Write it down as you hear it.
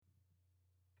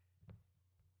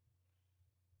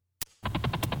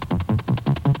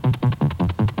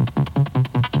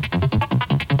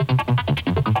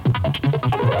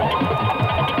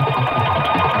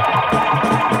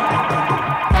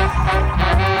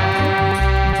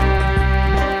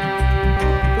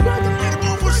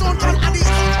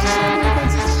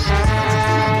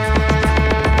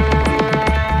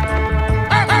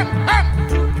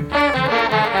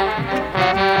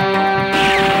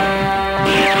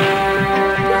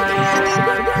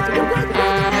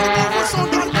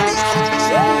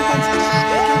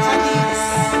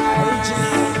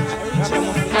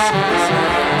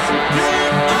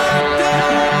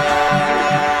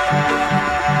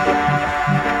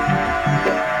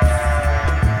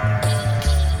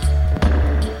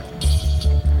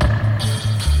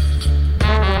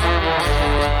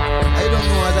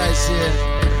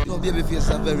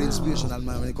inspirational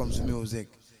man when it comes to music.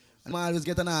 And I always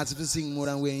get an artist to sing more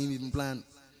than we even plan.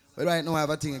 But right now I have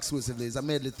a thing exclusively. It's a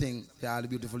medley thing. Yeah, all the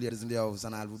beautiful ladies in the house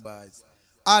and all the boys.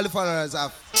 All the followers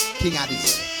of King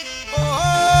Addies.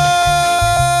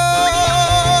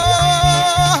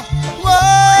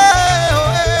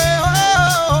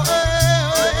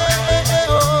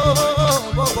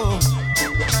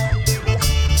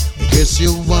 I guess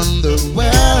you wonder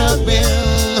where I've been.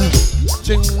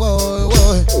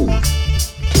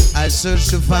 I search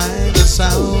to find the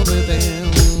sound within.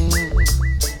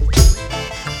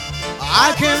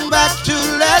 I came back to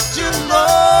let you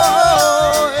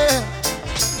know, yeah.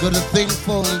 Got a thing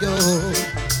for you.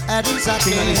 At least I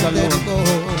can't let it go.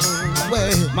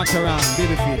 Macaron,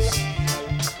 Babyface,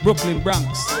 Brooklyn,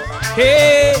 Bronx.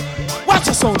 Hey, watch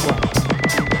your sound, boy.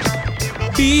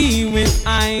 Be with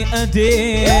I a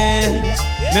day,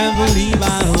 never leave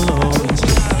alone.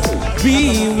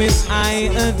 Be with I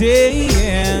a day,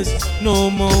 yes, no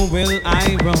more will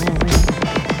I roam.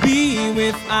 Be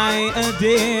with I a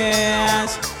day,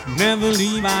 yes, never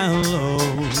leave I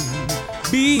alone.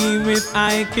 Be with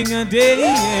I King a day,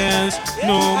 yes,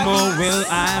 no more will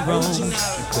I roam.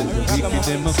 The wicked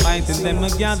them a fight and them a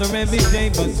gather every day,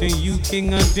 but to you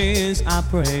King of days I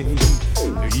pray.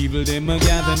 The evil them a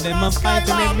gather, them a fight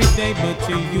every day, but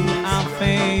to you I'll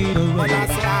fade away.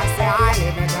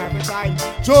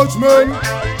 Judgment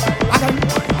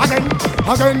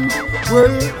again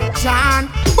will chant.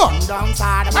 Burn down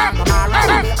side of the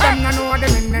tomorrow. Them no know the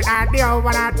minute that they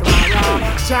over that tomorrow.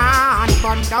 Chant,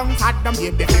 burn down side them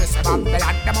baby face above the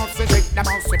land. Them must sick, them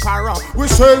must paro. We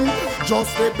sing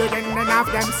just the beginning of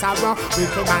them sorrow. We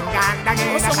come and stand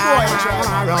again the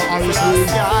tomorrow. I sing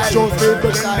just the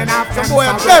beginning of them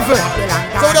sorrow.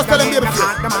 So just tell them baby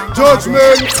face.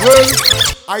 Judgment will.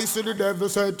 I see the devil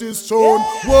set his throne.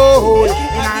 Whoa, in the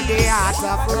heart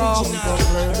of Rome.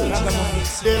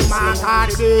 The man had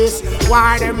this.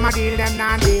 Why them a deal them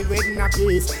and deal with no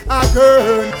peace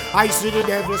again? I see the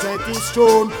devil set his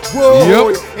throne. Whoa,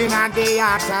 in the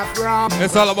heart of Rome.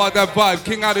 It's all about that vibe.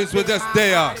 King Addies was just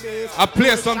there. I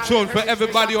play some tune for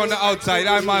everybody on the outside.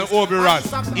 I'm on Obi Ras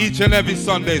each and every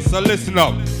Sunday. So listen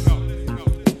up.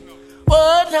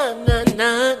 Oh na na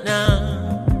na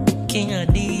na, King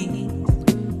Addies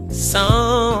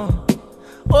song.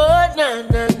 Oh na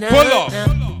na na. Pull up. Na.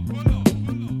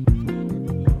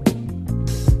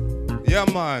 Yeah,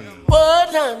 man. Oh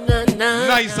na na na.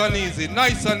 Nice and easy,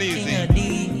 nice and easy.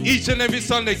 Each and every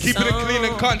Sunday, keeping it clean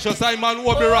and conscious. I'm on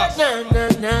Obi Ras.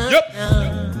 Yep.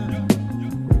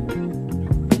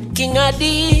 King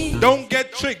Addies. Don't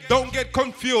get tricked, don't get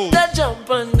confused. The jump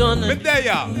and gonna. But there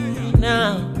ya.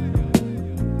 Now.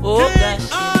 Oh gosh.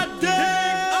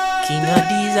 King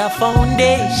Addies a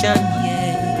foundation,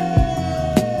 yeah.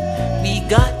 We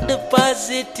got the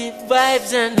positive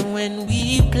vibes and when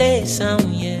we play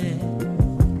some, yeah.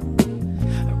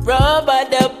 Rubber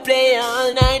the play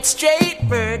all night straight,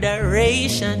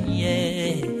 murderation,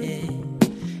 yeah.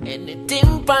 And the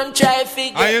timpan try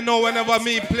figure. And you know whenever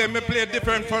me play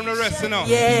different from the rest, you know.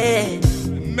 Yeah.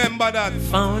 Remember that.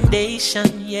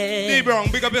 Foundation, yeah. D-Brown,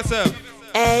 big up yourself.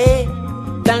 Hey.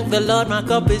 Thank the Lord, my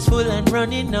cup is full and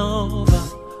running over.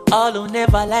 All who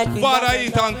never like me. Father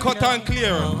eat and cut and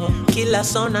clear. Kill a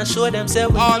son and show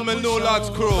themselves. All my no Lord's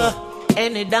crew.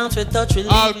 Any dance we touch, we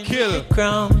I'll kill.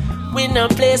 Crown. We no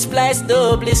play splice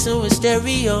double, listen with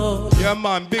stereo. Yeah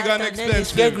man, big and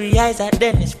expensive. Gregory eyes at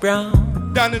Dennis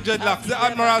Brown. Danny Dreadlocks, the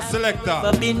Admiral Selector.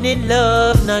 But being in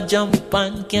love, no jump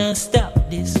and can't stop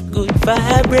this good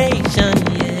vibration,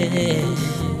 yeah.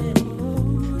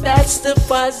 That's the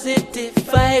positive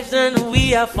vibes and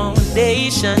we are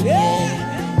foundation,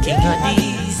 yeah. King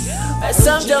Addies.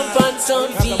 Some jump and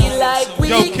some feel like we.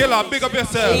 Yo, killer, big up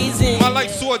yourself. Amazing. Man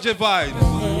like soldier vibes.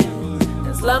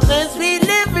 As long as we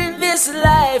live in this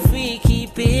life, we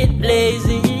keep it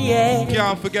blazing, yeah.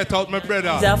 Can't forget out my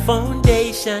brother. It's our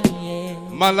foundation, yeah.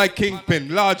 Man like Kingpin,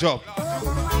 large up.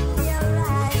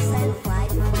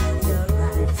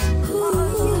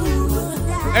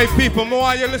 Hey people,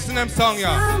 more you listen to them song,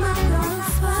 yeah.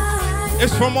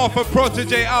 It's from off a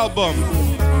Protege album.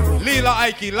 Leela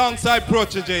Ike alongside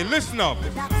Protege. Listen up.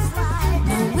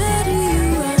 Where do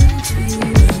you run to?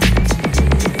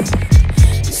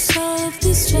 Solve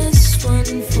this just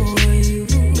one for you.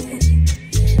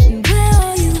 Where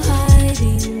are you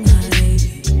hiding?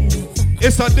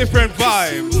 It's a different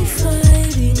vibe.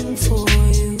 Fighting for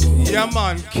you. Yeah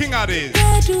man, King Addies.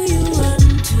 Where do you run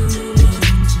to?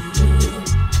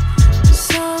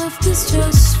 Solve this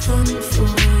just one for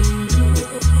you.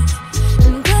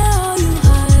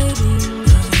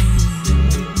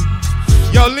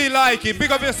 Yo, Leela Ike,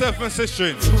 big up yourself and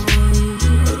sister.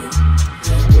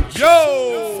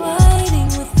 Yo!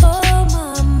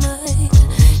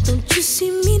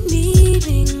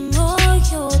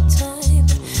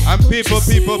 People,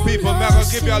 me I gonna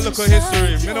give you a look of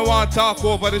history. Me don't want to talk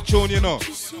over the tune, you know,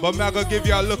 but me I gonna give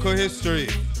you a look of history.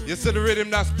 You see the rhythm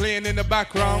that's playing in the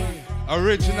background?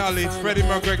 Originally, Freddie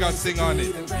McGregor sing on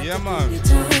it. Yeah, man.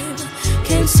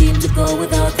 Can't seem to go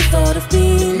without the thought of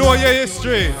me. Know your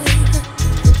history.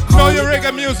 Know your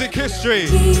reggae music history.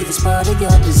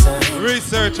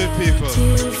 Research it, people.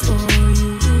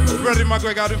 Freddie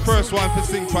McGregor the first one to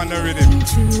sing on the rhythm.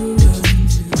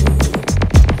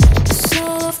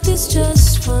 Soft is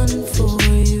just fun for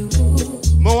you.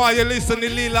 More while you listen to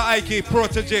Lila Ike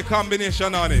Protege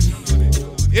combination on it.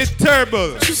 It's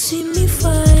terrible. You see me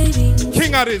fighting.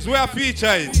 King Addies, we are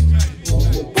featured.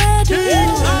 King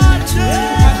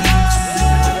Addies.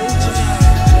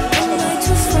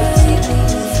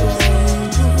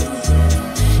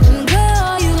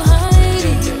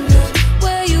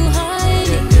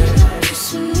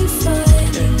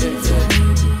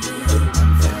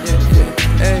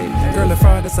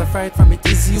 It's a fight from it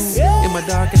is you. In my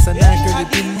darkest and night, girl, you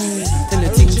been me. Tell the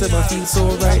things ever feel so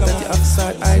right that the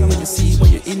upside eye when you see what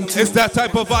you're into. It's that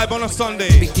type of vibe on a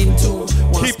Sunday. Begin to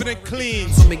keeping it clean,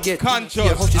 so me get conscious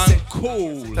and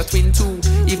cool. That twin too.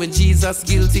 Even Jesus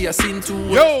guilty, I sin too.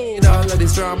 Yo! In all of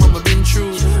this drama I've been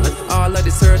through, and all of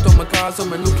this hurt on my cause, so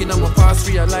I'm looking at my past,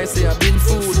 realize say I've been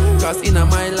fooled. Cause in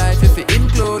my life, if it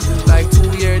include like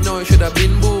 2 years now, it should have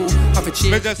been boo.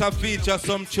 Me just have feature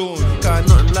some tune. Cause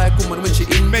nothing like woman when she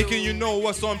in. Making you know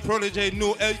what's on Protege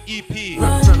new EP.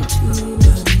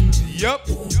 Yup.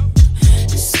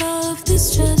 Soft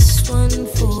is just one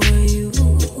for you.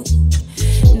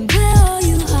 And where are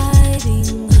you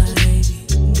hiding?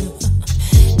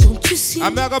 Don't you see?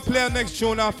 I'm gonna play our next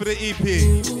tune after the EP.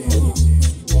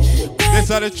 This is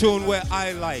the tune where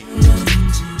I like.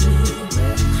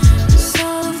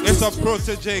 It's a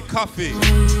Protege coffee.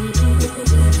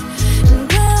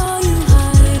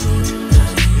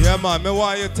 Yeah, man, me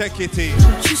why you take it in.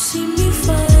 You see me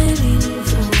fighting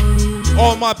for you.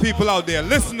 All my people out there,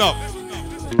 listen up.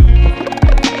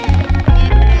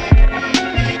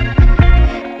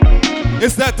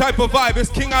 It's that type of vibe.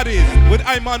 It's King Addies with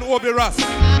Iman Obi Ras.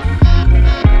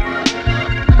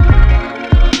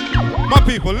 My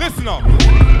people, listen up.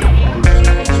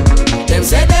 Them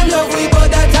say them love we,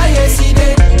 but that I see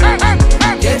them.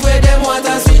 Get where them want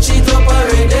to switch it up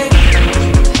already.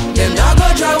 Them not go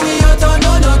try we out on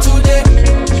no today.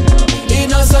 It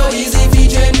not so easy if you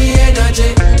drain me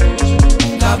energy.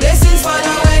 God blessings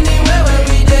Father anywhere where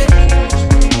we dey.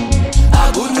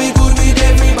 Good with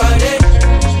everybody.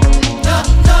 No.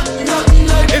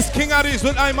 It's King Addies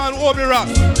with Iman Obi Ras.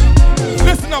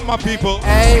 Listen up, my people.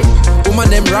 Hey, woman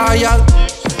them royal,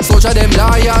 soldier them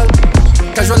loyal,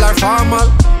 casual or formal,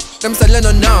 them selling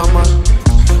no normal.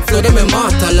 Flow them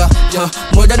immortal, yeah,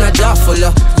 more than a jawful,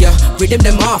 yeah. Rhythm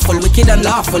them awful, wicked and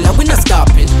lawful, we not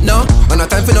stopping, no. Man a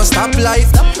time for no stop light,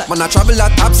 man a travel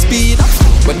at top speed.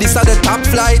 But this are the top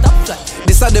flight,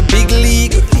 this are the big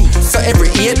league. So every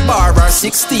 8 bar or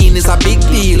 16 is a big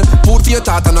deal. Food for your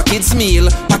tart and a kid's meal.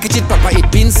 Package it proper, it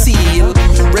been sealed.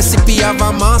 Recipe of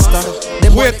a master.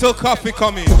 Wait till coffee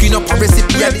coming. Cooking up a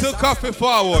recipe. Wait till coffee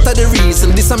forward. That's the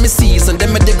reason, this is my season.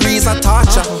 Them my degrees are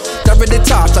torture. Carry the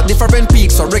torch at different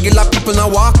peaks, so regular people now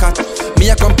walk at.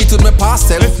 Me I compete with my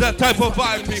parcel. It's that type of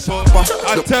vibe, people.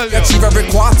 I tell you. Achieve every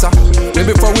quarter. Way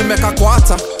before we make a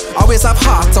quarter. Always have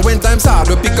heart, so when times hard,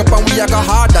 we pick up and we go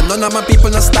harder. None of my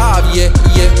people not starve, yeah.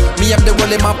 Me have the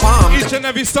world in my palm. Each and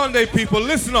every Sunday, people,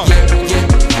 listen up. Yeah.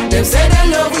 Them say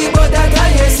them love we, but that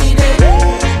I see them.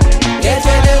 Get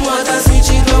where them want to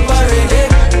switch it up already.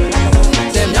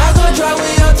 Them not gonna try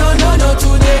we out on no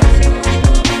today.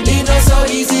 It not so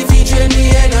easy if you drain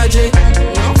the energy.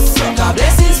 God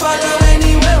blessings follow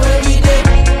anywhere where we dey.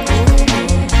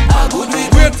 Good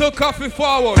with wait till coffee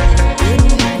forward.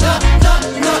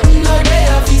 No, they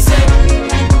have to say.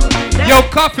 Yo,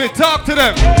 coffee, talk to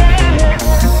them.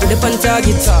 With the pan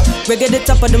target, reggae the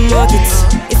top of the market.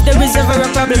 If there is ever a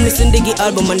problem, listen to the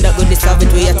album and that go the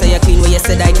savage way. I tell you clean where you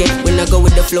said I get. When I go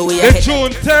with the flow, where you head. The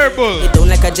tune terrible. It don't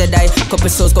like a Jedi. Couple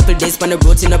souls, couple days, pan the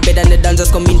roads in a bed and the dancers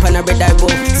come in, pan a red I go.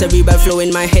 Cerebral flow in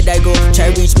my head I go.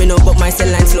 Try reach me now, but my cell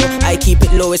line slow. I keep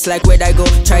it low, it's like where I go.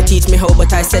 Try teach me how,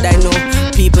 but I said I know.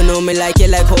 People know me like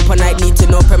you like hope and I need to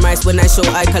know premise. When I show,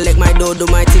 I collect my dough, do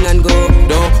my thing and go.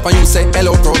 When you say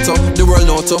hello proto, the world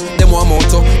noto, them one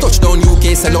moto. Touchdown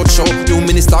UK, sell out show. New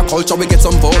minister culture, we get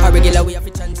some vote. A regular we have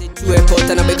to transit to airport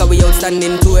and I make a way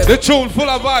outstanding to it. The tune full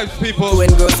of vibes, people.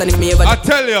 When girls and if me ever I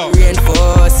tell you.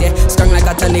 Reinforce, yeah. Strong like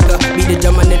a tonica. Be the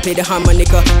drum and they play the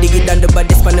harmonica. Dig it down the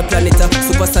baddest on the planet.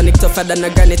 Supersonic tougher than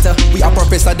a granite. We are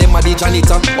professor, them are the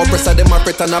janitor. Oppressor, them are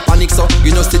threat and a panic. So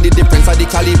you know see the difference of the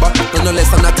caliber. No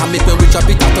less than atomic when we drop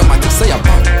it automatic. Say a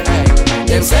bang.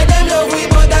 Them say them love we,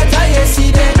 but that I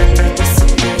see them.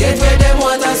 Get where them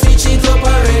want to switch it up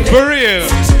already. For real.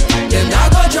 Them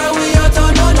not go try we out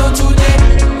on no today.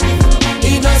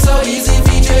 It's not so easy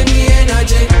to drain the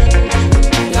energy.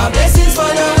 God blessings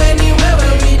for the anywhere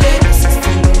where we dey.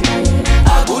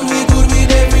 A good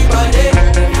with everybody.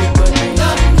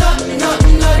 No,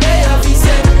 they have to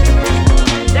say.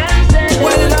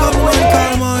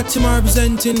 Welcome, Martin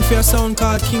representing for a sound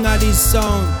called King Addies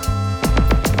Sound.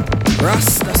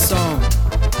 Rasta Sound.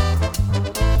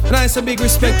 Nice a big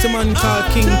respect to man called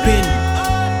Kingpin.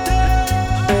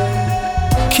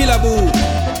 Killer Boo,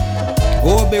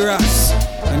 Obi Ras,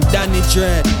 and Danny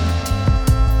Dread.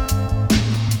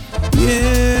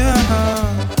 Yeah.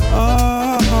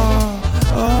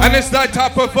 And it's that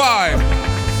type of vibe.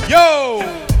 Yo!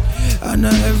 And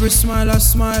not every smile I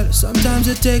smile. Sometimes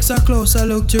it takes a closer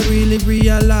look to really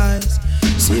realize.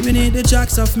 See beneath the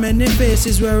jacks of many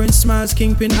faces wearing smiles.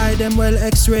 Kingpin eye them well,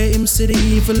 X-ray him see the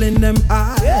evil in them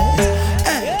eyes.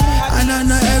 Hey. And I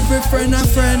know every friend a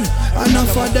friend.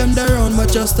 Enough of them they're on,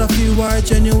 but just a few are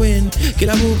genuine.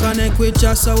 Killer who connect with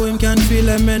just so him can feel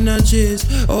them energies.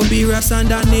 Obi Ras and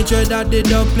Danny Dread that the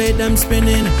dog play them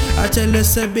spinning. I tell you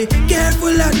say be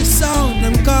careful of the sound.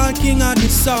 Them call King of the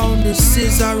sound. This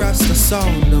is a Rasta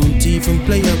sound. Don't even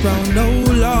play around, no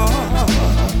Lord.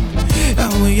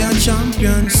 And we are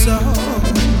champions sound.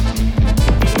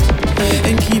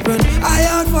 And keep an eye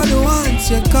out for the ones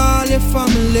you call your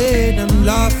family. Them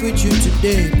laugh with you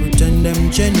today, pretend them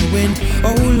genuine.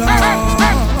 Oh Lord,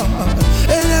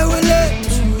 and I will let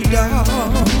you down.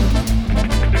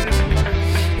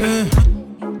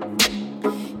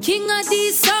 King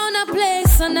Addies sound a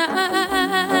place so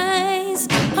nice.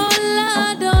 Oh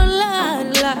Lord,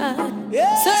 Lord.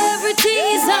 So everything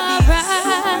is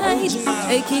alright.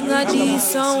 Hey, King Addies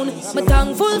sound. But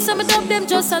thankful some of them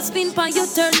just a spin by your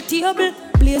turntable.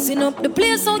 Blazing up the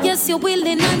place, so yes, you're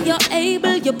willing and you're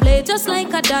able. You play just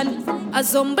like a Dan,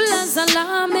 as humble as a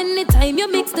lamb. Anytime you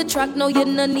mix the track, no, you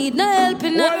no need no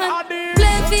helping hand.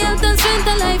 Play field and spend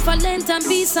the life of length and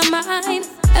peace of mind.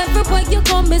 Everywhere you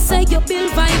come, me say you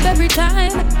build vibe every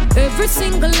time. Every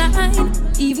single line,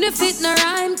 even if it no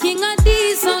rhyme. King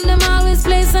Addies sound, them always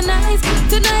play so nice.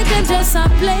 Tonight them just a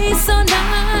play so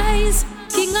nice.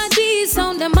 King Addies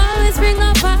sound, them always bring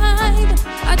a vibe.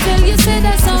 I tell you, say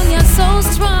that sound, you're so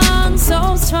strong,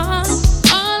 so strong.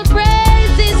 All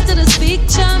praises to the big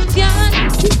champion.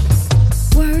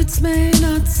 Words may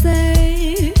not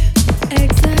say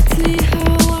exactly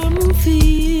how I'm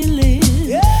feeling.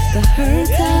 The hurt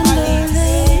and the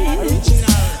hate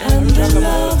and the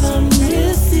love I'm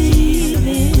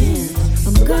receiving.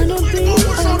 I'm gonna be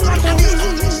okay.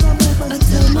 I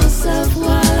tell myself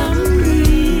while I'm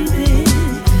breathing,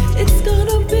 it's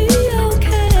gonna be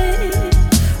okay.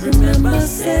 Remember,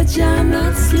 said you're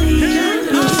not sleeping.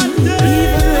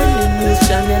 Even when the news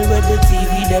channel where the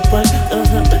TV depend,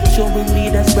 showing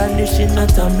leaders brandishing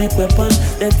atomic weapons,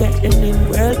 they're threatening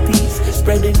world peace,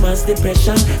 spreading mass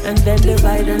depression, and then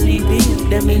divide and leading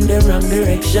them in the wrong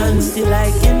direction. Still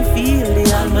I can feel the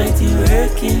Almighty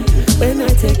working. When I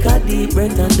take a deep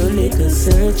breath and do little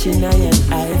searching, I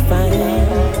find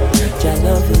your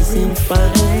love is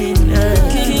infinite.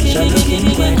 Your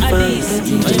looking quite fine.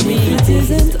 Even if it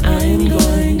isn't, I'm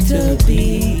going to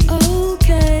be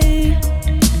okay.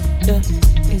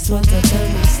 It's what I tell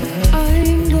myself.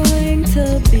 I'm going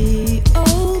to be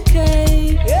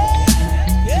okay.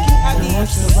 I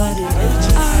watch nobody else.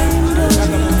 I'm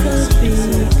going to be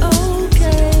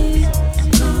okay.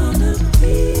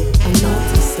 I'm not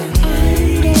to say. I'm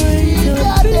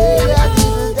going to be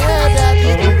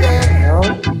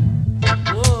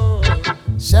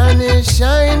Sun is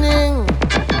shining,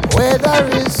 weather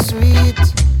is sweet.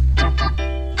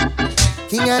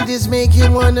 King Addies make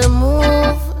you wanna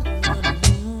move.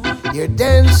 Your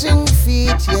dancing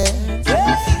feet, yeah.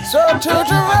 So to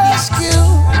the rescue,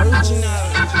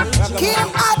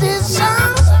 King Addies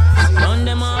sound.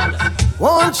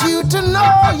 Want you to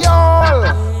know, y'all,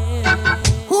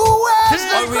 who wears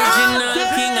the original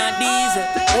King Addies.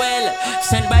 Well,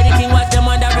 sent by the king, watch them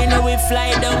wondering how we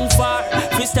fly down far.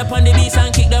 We step on the beast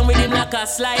and kick them with him like a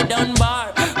slide down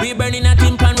bar. We burning a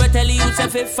timpan, we tell you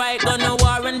if we fight, gonna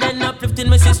war. And then uplifting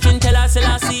my sister and tell us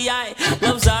I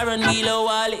loves our and we low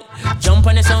Wally. Jump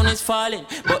on the sound is falling,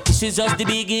 but this is just the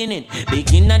beginning.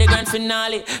 Beginning of the grand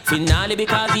finale. Finale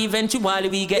because eventually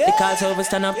we get the calls, so we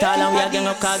stand up tall and we are gang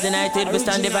up cause united. We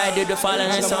stand divided, we fall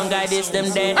and the song guide is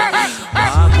them dead.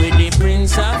 Walk with the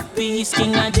Prince of Peace,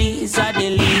 King Addies are the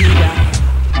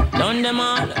leader. Done them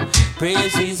all.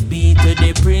 Praises be to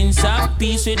the Prince of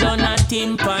Peace. We done a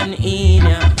timpan in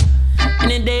ya. In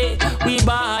the day we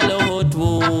ball out, oh,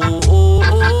 oh,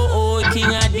 oh, oh, King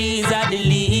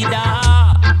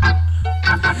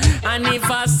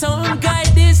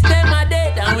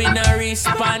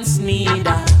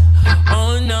neither.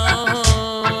 Oh no.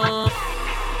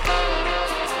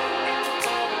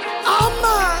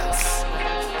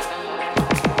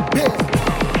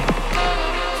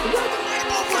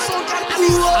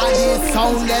 And this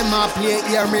sound them a play,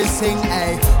 hear me sing,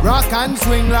 eh. Rock and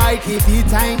swing like if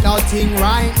it ain't nothing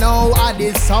right now. And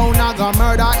this sound I gonna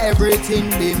murder everything,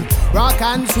 bim. Rock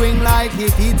and swing like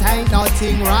if it ain't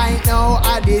nothing right now.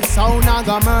 And this sound I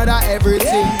gonna murder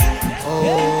everything.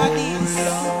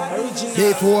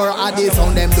 Before I did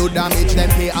sound them do damage, them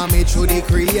pay homage to the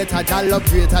creator. Jah love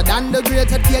greater than the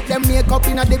greater. Take them makeup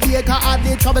in a the baker. I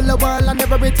did travel the world and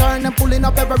never return. Them pulling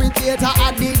up every theater.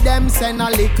 I did them send a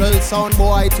little sound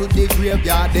boy to the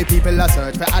graveyard. The people a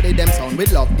search for added them sound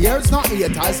with love. There's no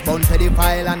haters, bun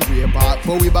pedophile and raper.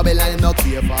 But we Babylon no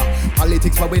care for.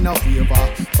 Politics but we no favor.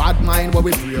 Bad mind what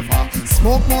we pray for.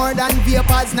 Smoke more than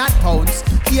vapors, not pounds.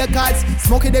 Acres,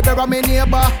 smoking the berry my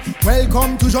neighbor.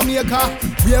 Welcome to Jamaica.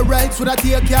 We're rights with a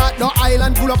take ya. No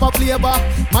island full of a flavor.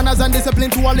 Manners and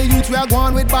discipline to all the youth. We are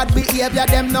going with bad behavior.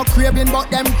 Them no craving but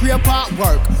them crave at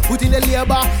work. Put in the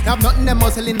labor. Have nothing them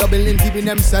hustling, doubling, keeping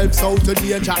themselves out to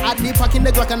danger. At the pack in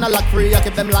the Glock and a lock free. I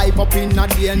keep them life up in a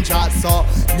danger. So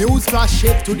news flash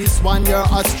shift to this one. You're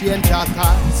a stranger.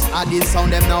 Cause I did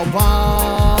sound them now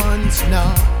once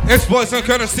now. It's boys and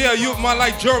kind of see a youth man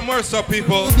like Joe Mercer,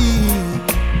 people.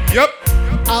 Yep.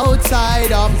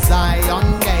 Outside of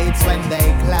Zion gates when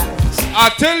they clash. I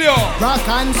tell you. Rock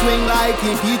and swing like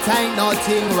if it ain't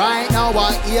nothing right now.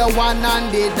 I hear one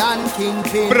and they done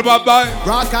kingpin.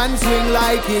 Rock and swing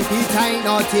like if it ain't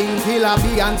nothing. Killer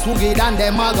B and Swoogie and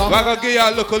them a go. We're gonna give you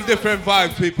a little different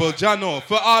vibe, people. Jano,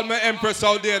 for all my empress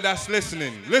out there that's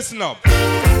listening, listen up.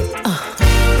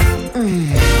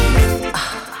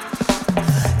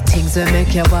 Things will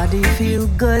make your body feel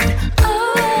good.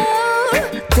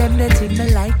 Them the thing me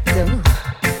like though.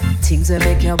 Things will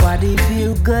make your body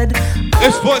feel good.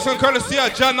 This voice and courtesy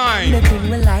of John 9. The thing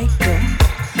we like though.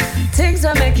 Things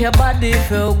will make your body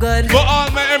feel good. For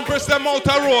all my empress them out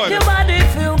the road. Your body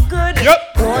feel good. Yep.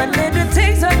 One little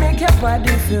things will make your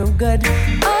body feel good.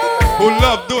 Who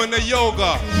love doing the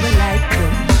yoga. We like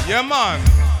though. Yeah man.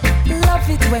 Love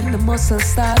it when the muscles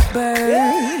start burn.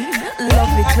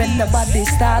 Love it when the body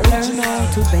start learn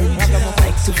how to bend.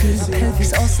 Like to feel the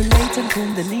pelvis oscillate and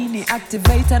kundalini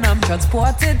activate. And I'm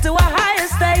transported to a higher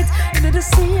state. Into the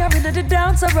sea or into the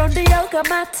dance around the yoga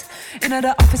mat. Into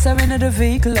the office or into the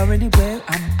vehicle or anywhere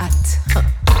I'm at.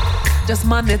 Just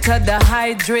monitor the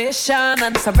hydration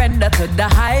and surrender to the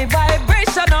high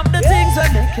vibration of the things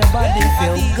that make your body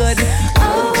feel good.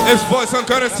 It's voice and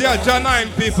courtesy of John 9,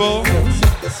 people.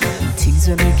 Things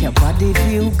will make your body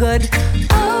feel good.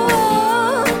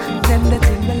 Them the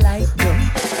thing we like though.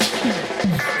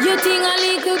 You think a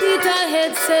little bit of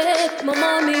headset, my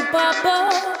mommy papa.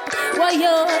 Why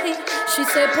yo? She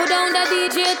said put down the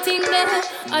DJ thing there.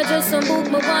 I just some book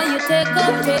my boy you take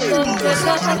up.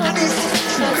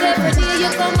 Cause every day you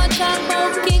come and talk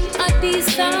about King Addies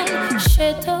time.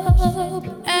 Shut up,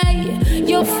 hey.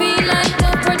 You feel like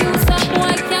the producer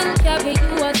boy can carry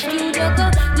you a studio go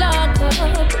lock up,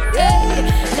 hey.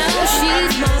 Now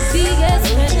she's my biggest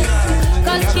fan.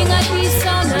 Cause King Addies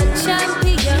sound a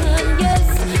champion, yes.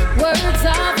 Words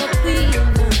of a queen.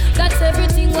 That's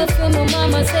everything what my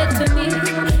mama said to me.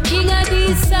 King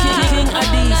Addies sound, King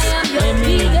Addies, I am your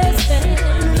biggest fan.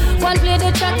 One play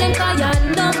the track and fire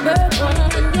number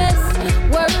one, yes.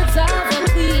 Words of a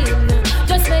queen.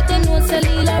 Just let them know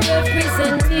Salila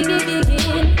representing.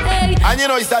 Hey. And you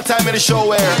know it's that time of the show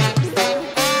where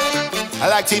I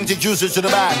like to introduce you to the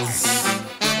bands.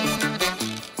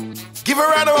 Give a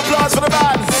round of applause for the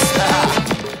bands.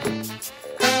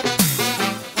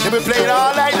 They've been playing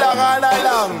all night long, all night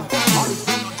long.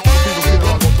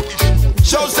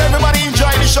 Shows everybody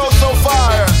enjoying the show so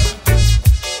far.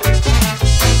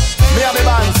 Me and the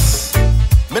bands,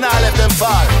 me not left them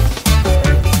far.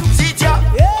 See ya.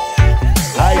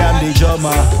 I am the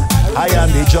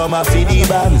drummer for the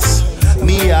bands.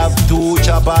 Me have two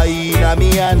chopper in a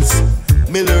me hands.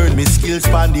 Me learn me skills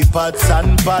pan the pots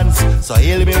and pans. So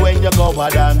hail me when you go a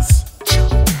dance.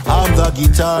 I'm the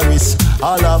guitarist,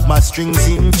 all of my strings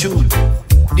in tune.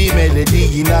 The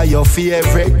melody in your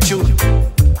favorite tune.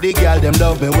 The girl them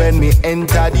love me when me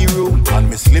enter the room. And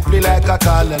me slippery like a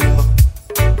collar.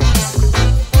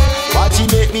 Watch you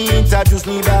make me introduce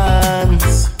me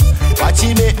bands. Watch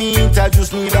you make me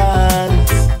introduce me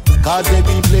bands. Cause they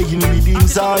be playing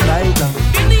rhythms all night long.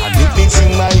 And make me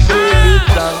sing my favorite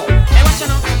song. Hey, watch out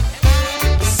now.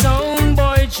 Sound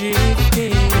boy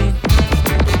drifting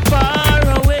far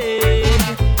away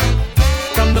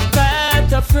from the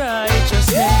path of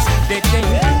righteousness. They think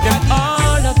them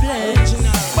all a pledge.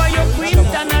 But you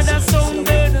print another sound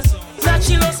bird.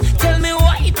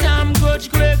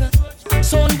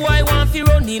 boy want fi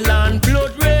run the land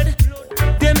blood red.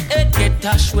 Them head get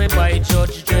dashed away by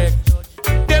Judge Dredd.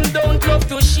 Them don't love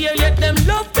to share yet them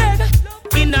love beg.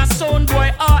 In a sound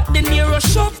boy heart the near a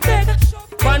shove beg.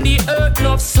 On the earth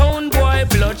love sound boy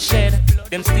bloodshed.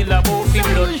 Them still about fi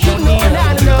blood money.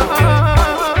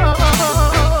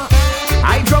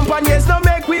 I jump on yes no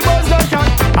make we buzz no shot.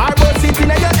 I was sitting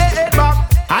in your head back.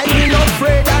 I be no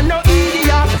afraid and no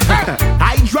idiot.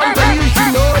 I jump on you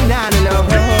should know no.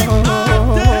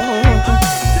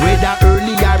 Whether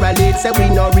early or late say we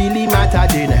no really matter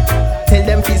then. Tell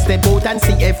them fi step out and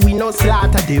see if we no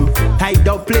slaughter them. Tied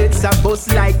up plates and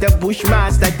bust like the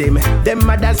Bushmaster them. Them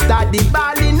mother start the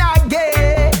balling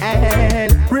again.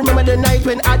 Remember the night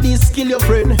when Addies kill your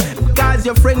friend. Cause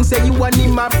your friend say you want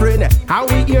him my friend. How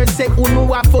we hear say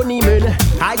Uno a funny man.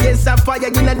 I guess a fire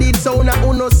in a deep sound of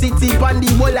Uno city on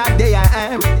the wall of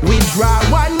there. We draw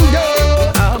one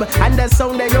dub and the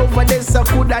sound they over there so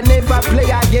could I never play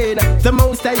again. The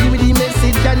most I give the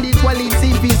message and the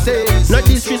quality we say. No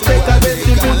disrespect I best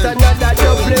to put another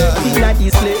double in a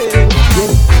this lane.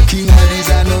 King Addies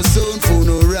are no sound for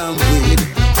no ramp with.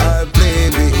 I play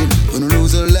with, when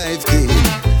lose a life kid.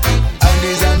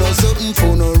 Addies are no something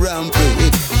for no ramp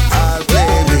with. I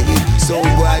play with, so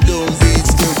boy don't be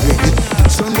stupid.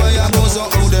 Some boy I know so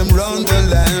how them round the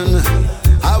land.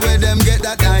 How where them get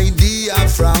that idea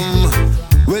from?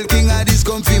 Well King Addies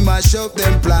come fi mash up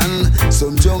them plan.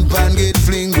 Some jump and get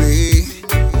fling way.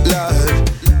 Lord,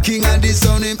 King Addies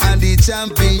sound him and the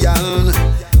champion.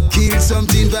 Kill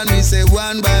something when me say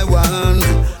one by one.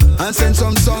 And send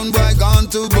some sound boy gone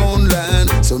to bone land.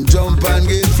 Some jump and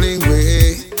get fling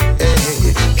way.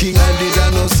 Hey, King Addies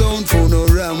are no sound for no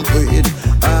ramp with.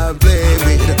 I play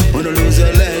with, wanna lose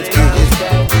your life kid.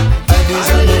 Addies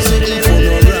are no sound for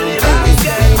no ramp with.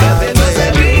 I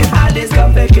play with. Addies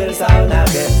come to kill sound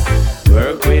again.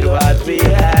 Work with what we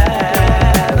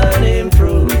have and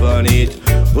improve on it.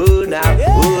 Who now,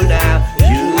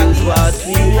 use what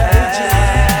we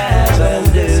have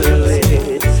and do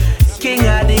it. King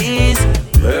Addies,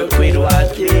 work with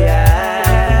what we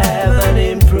have and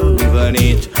improve on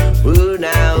it. Who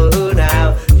now,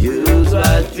 use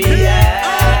what we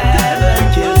have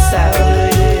and kill sound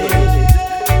with it.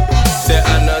 Say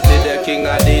I'm not the King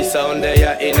Addies sound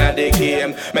there in the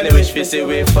game. Many wish we see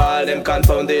we fall, them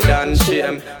confounded and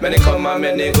shame. Many come and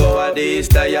many go Addies,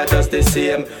 they are just the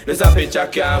same. This a picture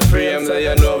can't frame, so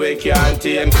you know we can't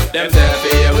tame. Them tell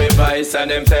for hear we voice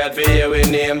and them tell for hear we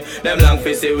name. Them long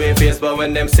for see we face, but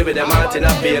when them see we them heart in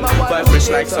a pain. Boy fresh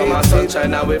like summer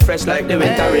sunshine, now we fresh like the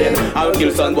winter rain. I'll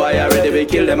kill some boy already, we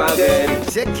kill them again.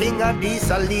 Say King Addies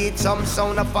a lead, some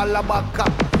sound a follow back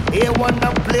up. He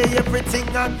wanna play everything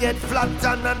and get flat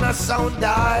and a sound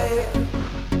die.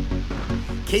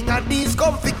 King Addies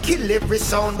come fi kill every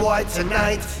sound boy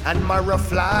tonight and Mara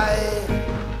fly.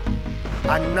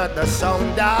 Another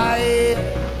sound die.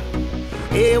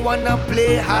 He wanna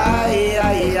play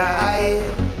high.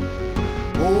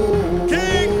 Ooh.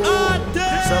 King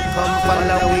Addies. So come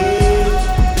follow me.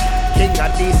 King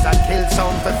Addies a kill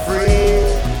sound for free.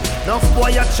 Enough boy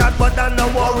a chat but I no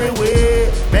worry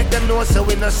way. Make them know so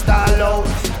we no stall out.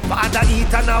 Father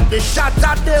eat and have the shot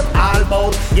at them all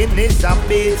bout. In this a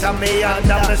beat of me under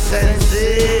my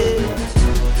senses.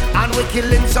 And we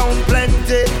killing sound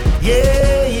plenty.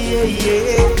 Yeah.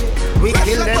 We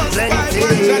kill them plenty.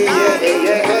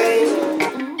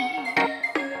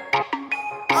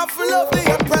 I feel love the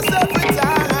impress every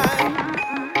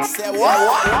time. Say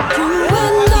what? You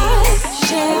and I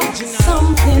share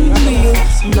something real.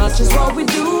 Not just what we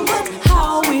do, but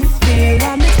how we feel.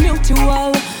 And it's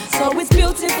mutual, so it's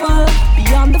beautiful.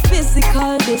 Beyond the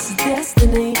physical, this is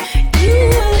destiny.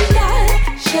 You and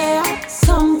I share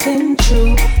something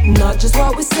true. Not just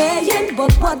what we're saying,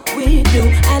 but what we do.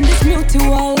 And it's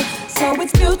mutual, so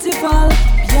it's beautiful.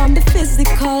 Beyond the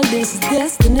physical, this is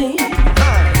destiny.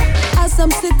 As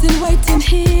I'm sitting waiting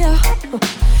here,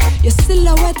 your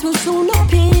silhouette will soon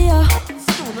appear.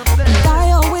 And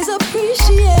I always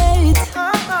appreciate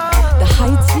the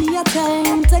heights we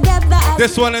attain together.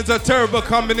 This one is a terrible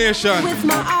combination. With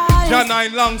my eyes, John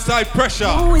 9 alongside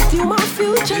Pressure. With you, my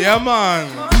future. Yeah, man.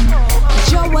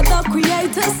 You're what the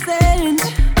creator sent.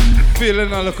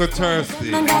 Feeling a little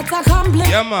thirsty. And that's a compliment.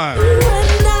 Yeah, man. You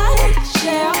and I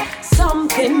share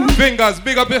something. Fingers,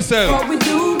 big up yourself. What we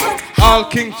do, All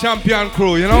King Champion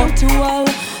crew, you know? Mutual,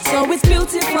 so it's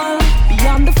beautiful.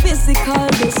 Beyond the physical,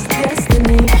 this is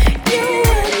destiny. You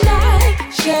and I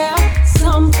share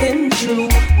something true.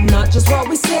 Not just what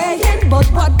we're saying, but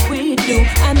what we do.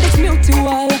 And it's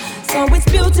mutual, so it's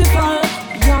beautiful.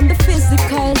 Beyond the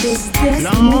physical, this is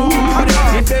destiny. Lord,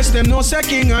 the best them no say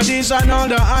King Addies and all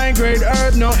the high grade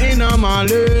herb no in my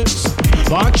list.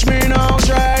 Watch me now,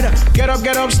 dread. Get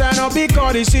up, stand up,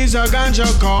 because this is a ganja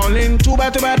calling. Too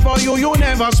bad for you, you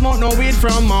never smoke no weed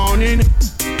from morning.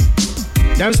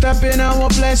 Them step in our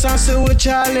place and see with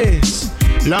chalice.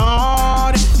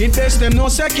 Lord, in case them no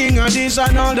say King Addies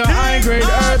another high grade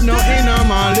herb, no in a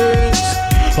malice.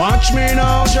 Watch me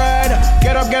now, dread.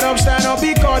 Get up, stand up,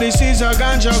 because this is a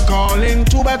ganja calling.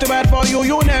 Too bad for you,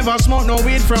 you never smoke no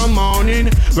weed from morning.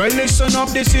 Well, listen up,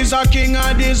 this is a King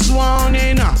Addies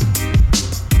warning.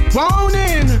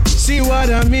 Warning, see what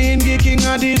I mean? Get King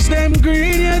Addies, them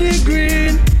green, yeah, they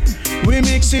green. We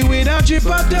mix it with a drip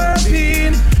of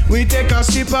terpene. We take a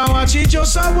sip and watch it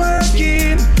just a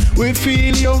working. We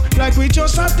feel you like we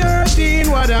just a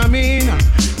 13. What I mean?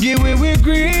 Yeah, we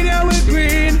green, yeah, we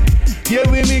green. Yeah,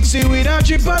 we mix it with a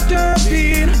drip of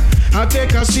terpene. I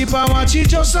take a sip and watch it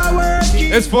just a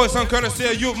working. It's voice I'm gonna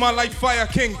say a youth man like Fire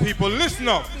King, people. Listen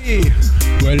up.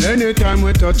 Well, anytime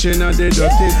we touching a the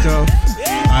dirty stuff,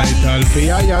 I tell for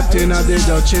a yacht in a the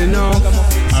dirty now.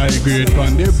 I grade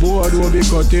on the board, we be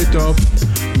cut it up.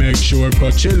 Make sure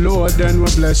cut your load, then we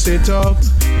bless it up.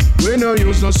 We no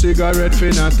use no cigarette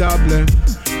for no tablet.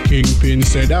 Kingpin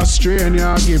said that strain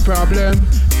ya give problem.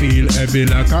 Feel heavy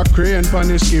like a crane pon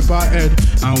the skipper head.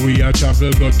 And we a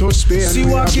travel go to Spain. See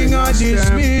what King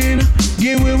Addies mean?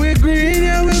 Give we green,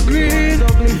 yeah we green.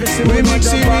 We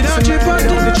mix it with a chip of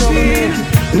terpene.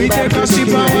 We take a sip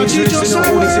and watch it just a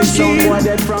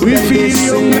working. We feel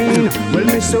young men. Well,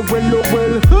 Mr.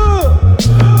 Well.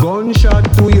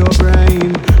 Gunshot to your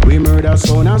brain. We murder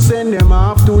son and send them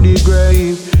off to the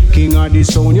grave. King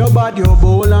Addies sound, your bad, your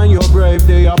bold and your brave.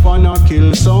 They up on a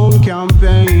kill sound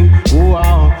campaign.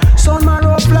 Wow. Son man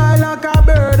rope fly like a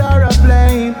bird or a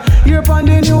plane. Here upon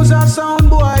the news a sound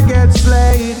boy gets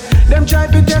slayed. Them try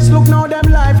to test, look now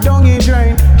them life down in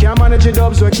drain. Can't manage the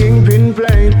dubs where Kingpin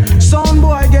playing. Sound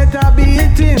boy get a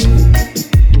beating.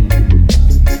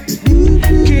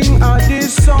 King Addies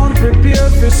sound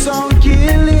prepared for sound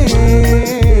killing.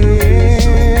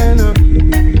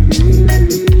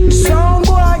 Sound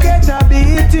boy get a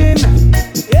beating.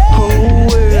 Oh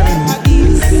well.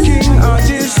 King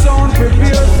Addies sound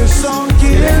prepared for sound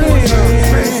killing.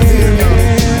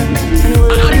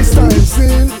 This time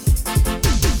sin.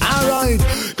 Alright,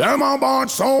 them about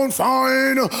sound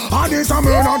fine. And this a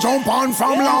murder jump on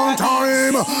from long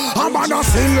time. About a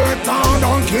selector,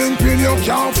 don't Kingpin you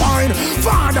can't find.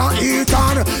 Father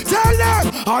Ethan, tell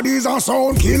them, Addies a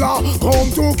sound killer.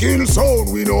 Come to kill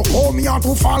sound, we don't come here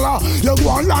to follow. You go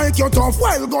on like you tough,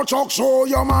 well go chuck show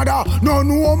your mother. No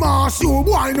mass, you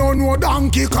boy no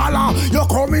donkey collar. You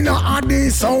come in a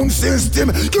Addies sound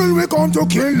system. Kill we come to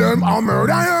kill them and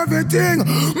murder everything.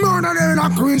 Murder them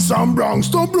like Queens and Bronx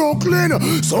to Brooklyn.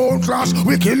 Sound clash,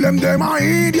 we kill them a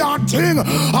idiot thing.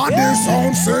 Addies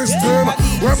sound system,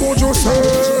 where would you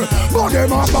say? But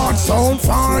them a bad sound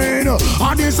fine.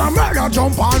 Addies a murder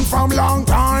jump on from long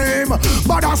time.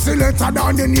 But a selector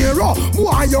down the Nero,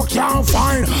 why you can't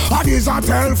find. Addies a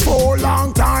tell for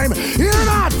long time. Hear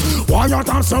that? Why you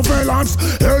on surveillance,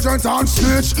 agent and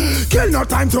snitch. Kill no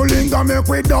time to linger, make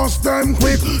we dust them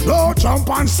quick. No jump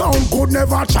and sound could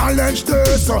never challenge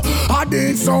this.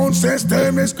 Addies sound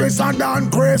system is Chris and Dan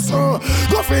Chris. Go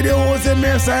for the hoes in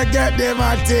me say get them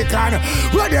a taken.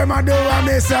 What them a do and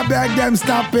me say beg them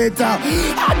stop it.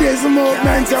 Addies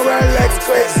movement you well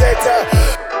exquisite.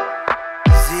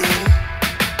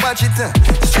 Watch it,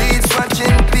 streets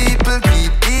watching people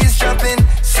keep eavesdropping.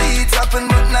 Seats happen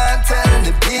but not telling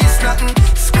the peace nothing.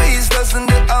 Squeeze doesn't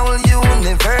the whole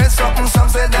universe something. Some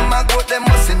say them a goat, them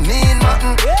must mean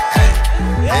nothing.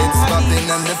 Heads popping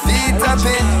and the feet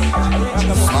tapping.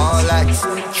 Small acts,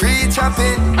 tree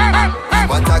chopping.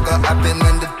 What a go happen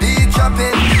when the beat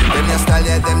dropping? When you style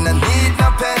yeah, them no need no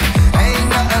pen. Ain't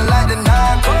nothing like the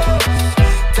narco.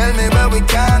 Tell me where we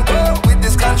can go with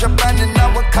this contraband in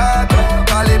our cargo.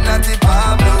 Call him Natty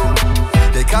Pablo.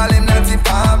 They call him Natty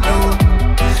Pablo.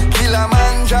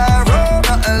 Kilimanjaro,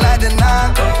 nothing like the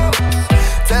narco.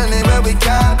 Tell me where we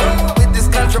can go with this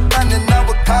contraband in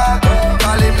our cargo.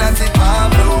 Call him Natty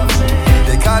Pablo.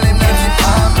 They call him Natty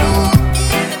Pablo.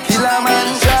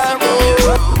 Kilimanjaro.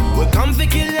 We come to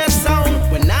kill your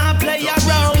sound. We not play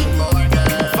around.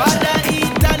 Father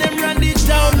Ethan them run the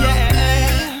town, yeah.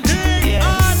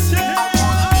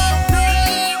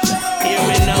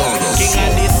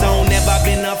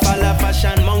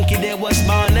 They was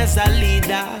born as a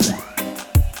leader.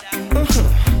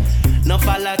 No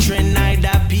follow trend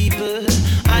neither people.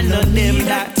 I know them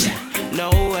that. No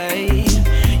way.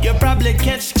 You probably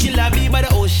catch Killer B by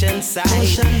the ocean side.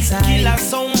 Killer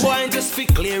some boy just fi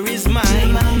clear his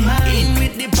mind. In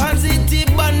with the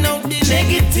positive but not the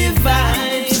negative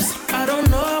vibes. I don't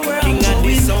know where King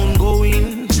Addies sound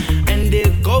going. And they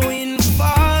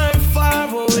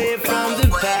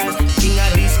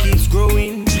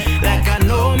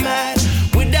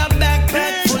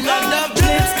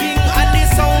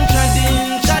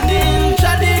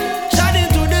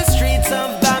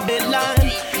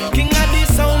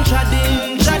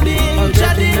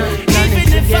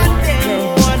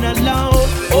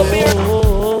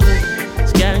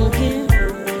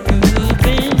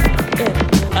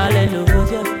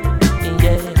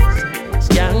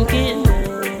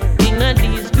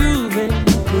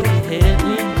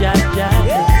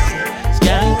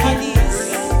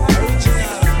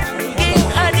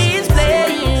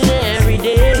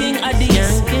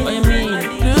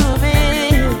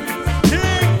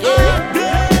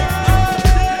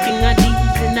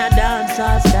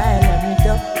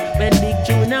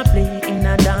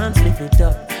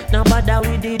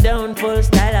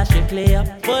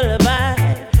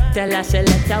a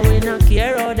selector, we no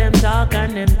care how them talk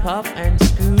and them puff and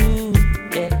screw.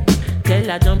 Yeah. Tell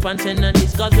her jump and send a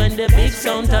discuss when the big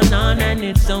sound turn on and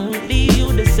it's only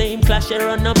you. The same clash you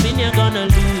run up in, you're gonna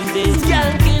lose this.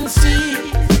 Y'all can see,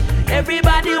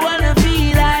 everybody wanna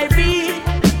feel like me.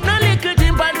 No little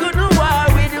timber couldn't war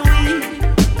with we.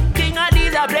 King of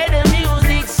these, I play the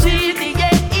music sweet.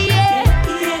 Yeah, yeah,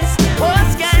 yes.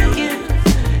 What's skanking?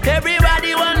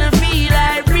 Everybody wanna feel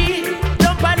like me.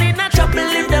 Jump on in a chop and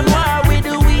leave them war with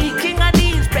we. King of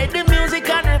these, play the music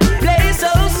and play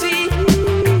so sweet.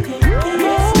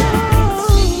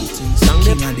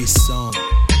 King of this song,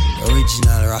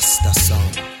 original Rasta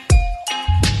song.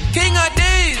 King of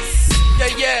these,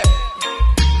 yeah, yeah.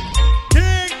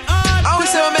 I always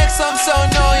say we make some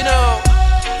sound now, you know.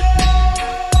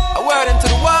 A word into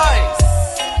the wise.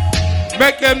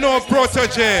 Make them know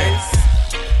proteges.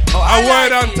 Oh, a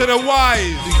word like unto the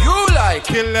wise. Do you like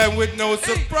kill them with no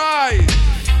surprise?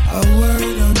 A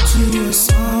word unto a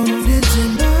song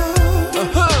original.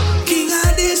 King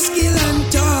of this skill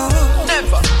and talk.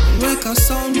 Never. Make a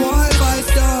sound boy by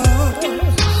dog.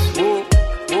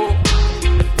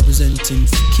 Presenting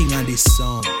King of this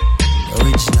song,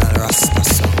 original Rasta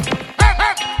song.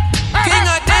 King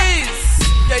of these,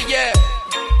 yeah, yeah.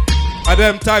 A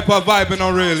them type of vibe in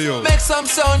Aurelio. Make some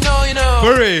sound now, you know.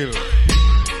 For real.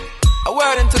 A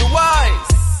word into the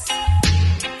wise.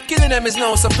 Killing them is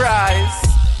no surprise.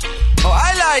 Oh,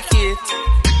 I like it.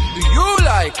 Do you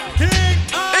like it?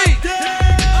 Hey.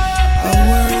 A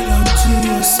word unto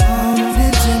a song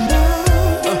original.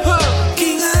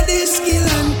 King of this skill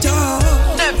and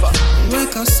talk. Never.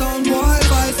 Make a sound boy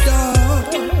by dog.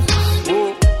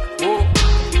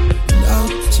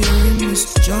 Out here in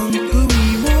this jungle we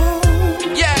walk.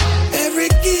 Yeah. Every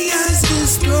king has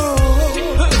this throne.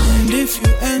 And if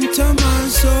you enter my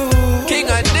soul, King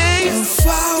of this,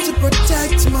 I'll vow to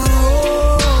protect my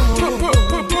own.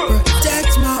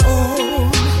 Protect my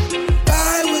own.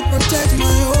 I will protect my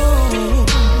own.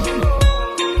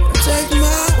 Protect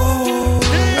my own.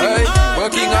 Hey, well,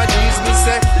 King of these, me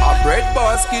say, a bread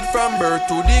basket from birth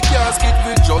to the casket.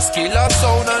 We just kill a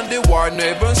sound and the war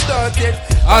never started.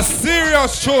 A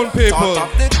serious tune, people.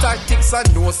 Talk of the tactics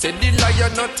and no say the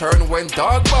lion not turn when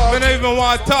dog bark. We don't even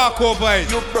want to talk over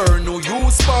it. You burn who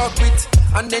you spark with,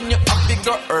 and then you have to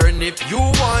go earn if you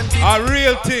want it. A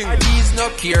real thing. These no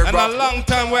care, and a long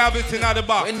time we have it in the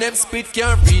back. When them spit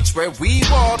can't reach where we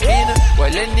walk in.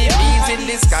 Well, enemies in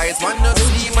disguise wanna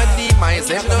see my demise.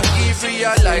 Them no even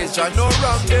realize you no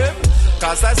wrong them.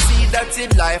 Cause I see that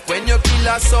in life when you kill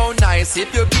a sound nice,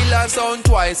 if you kill a sound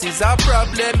twice is a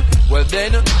problem. Well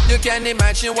then, you can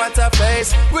imagine what I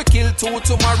face. We kill 2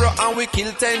 tomorrow and we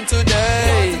kill 10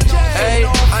 today. Hey,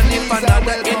 and if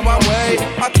another in my way,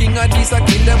 a king of these I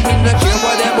kill them with no care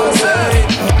what them will say.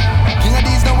 King of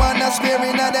these the one that's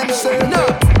swearing at them circle. No.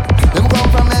 Them come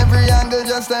from every angle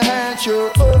just to hurt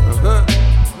you.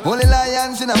 Only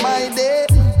lions in my day.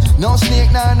 No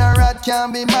snake, nor no rat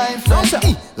can be my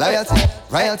friend. Loyalty,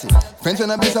 royalty, friends when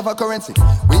a base of a currency.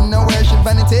 We no worship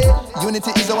vanity,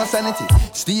 unity is our sanity.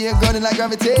 Stay grounded like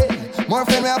gravity, more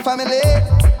friend we have family.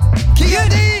 King of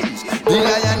these, the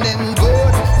lion them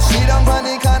good. Sit down on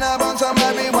the corner, burn some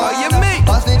marijuana.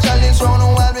 Pass the chalice round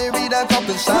while we read a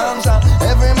couple psalms.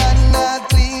 Every man not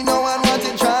clean, no one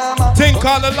wanted drama. Think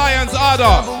all the lions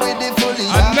order.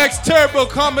 And next terrible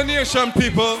combination,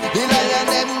 people. The lion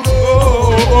them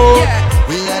go. Yeah.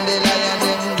 We and the lion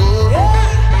them go.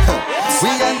 We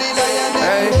and the lion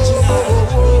them go.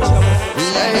 We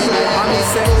and the lion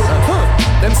them go.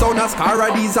 Them sound as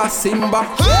Cara, these are Simba.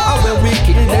 And when we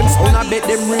kill them sound, I bet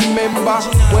them remember.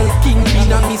 Well, King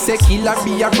Pina, me say killer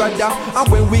be a brother. And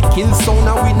when we kill sound,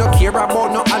 we no care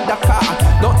about no other car.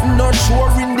 Nothing not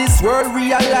sure in this world,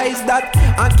 realize that.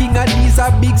 And King of these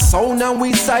a big sound and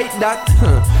we sight that.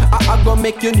 I go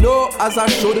make you know as I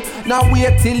should. Now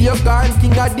wait till you're gone,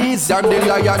 King of these and the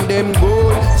lion them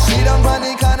good. Sit down on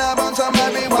the corner, burn some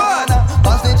marijuana.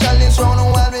 Pass the chalice round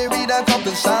while we read a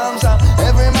couple psalms.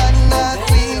 Every man not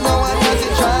clean, no one wants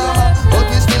it drama. But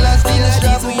we still a steal a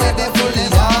strap with the fully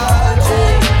hard.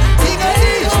 King of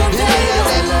these, the lion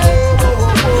them go.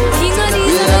 King of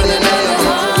these, the lion them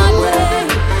go.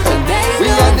 We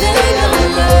are the lion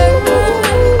them go.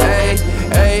 Hey,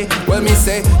 hey, well me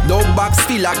say no back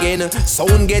still again,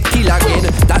 sound get kill again.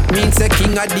 That means a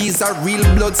king of these a real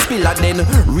blood spiller then,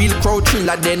 real crowd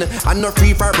thriller then. And no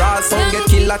free for raw, sound get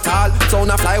kill at all.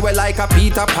 Sound a fly well like a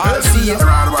Peter Paul. See it.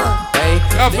 Hey,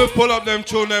 you have to pull up them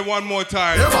tune there one more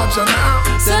time. Yeah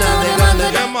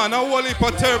man, a whole heap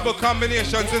of terrible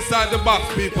combinations inside the box,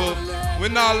 people. We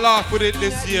now laugh with it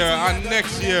this year and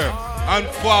next year and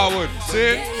forward.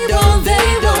 See? Don't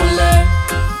they don't learn.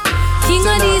 King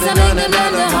of these I make them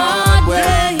learn the hard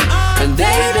way. And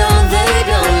they don't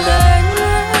learn.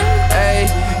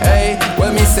 Hey,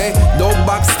 when me say dog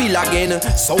box fill again,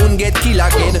 sound get kill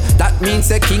again. That means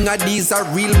the king of these are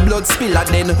real blood spiller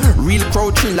then, real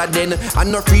crowd thriller then.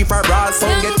 And no free for brass,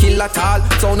 sound get kill at all.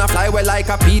 Sound a fly well like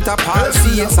a Peter Paul.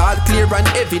 See it's all clear and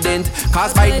evident,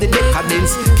 caused by the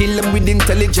decadence. Kill them with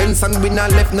intelligence and we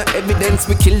not left no evidence.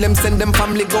 We kill them, send them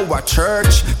family go a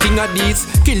church. King of these,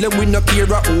 kill them with no care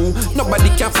of who. Nobody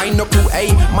can find no clue,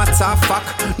 hey, matter of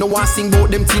fact. No one sing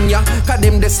about them thing ya, cause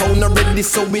them the sound already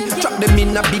so we trap them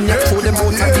in a bin ya, throw them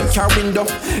out of the car window.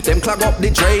 Them clog up the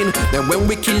drain. Then when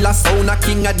we kill a sound, a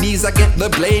king of these I get the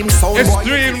blame. Sound it's boy,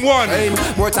 3 in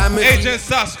 1. More time Agent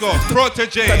Sasko,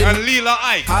 Protege, and Lila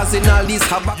Ike. Causing all these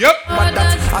havoc. Yep. But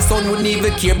that a son wouldn't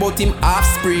even care about him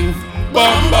offspring.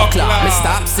 Bomba clap, me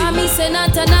stop sing. I me say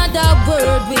not another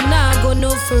word, we not go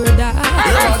no further.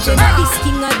 Them this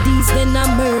king of these, then a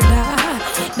murder.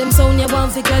 Them sound you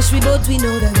want fi clash we, but we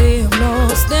know that they have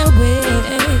lost their way.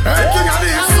 I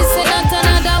me say not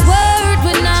another word,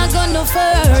 we not go no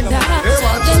further.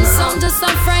 Them sound just a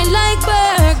friend like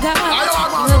burger.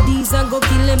 King of these and go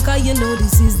kill them, cause you know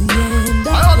this is the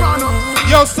end of them.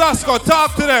 Yo, Sasko,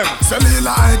 talk to them.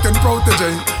 Selila, I can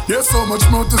protege. There's so much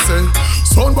more to say.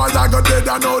 Sound boys I got dead,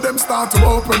 I know them start to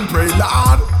open pray,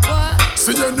 Lord.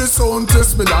 See you in the sound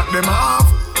test me lock them off.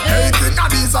 Hey, king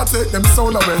of these I take them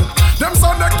soul away. Them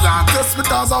sound they can't test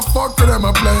because I fuck with them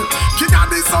a play. King of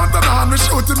these sound and on we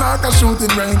shooting like a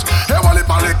shooting range. Hey, well if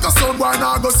I lick the sound boy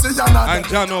now go see ya now. And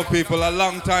you know people, a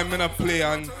long time in a play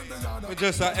and I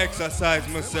just exercise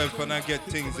myself and I get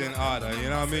things in order, you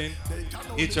know what I mean?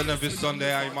 Each and every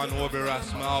Sunday I'm on Obi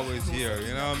Ras, I'm always here,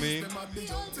 you know what I mean?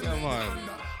 Yeah man.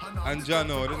 And you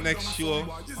know, the next show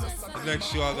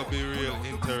are gonna be real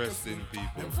interesting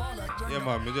people. Yeah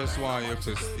man, we just want you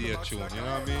to stay tuned, you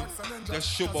know what I mean? Just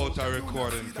shoot out a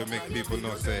recording to make people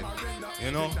know say,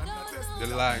 you know, the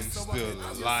line's still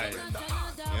live. You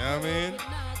know what I mean?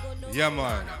 Yeah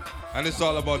man. And it's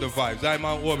all about the vibes. I'm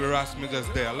on Obi Ras, me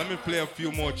just there. Let me play a few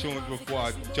more tunes before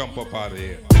I jump up out of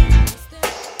here.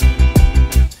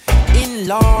 In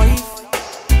life,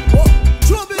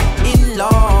 in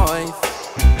life,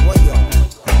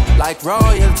 like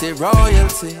royalty.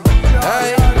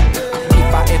 Hey,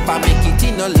 if I make it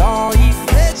in a life,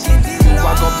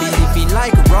 I gon' be living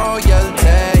like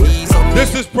royalty. So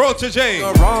this is Protege,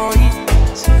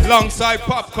 alongside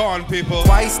Popcorn people.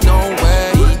 Twice no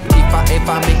way. If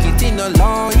I make it in a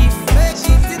life,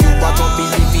 I gon' be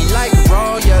living like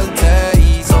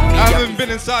royalty. So I haven't been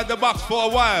inside the box for a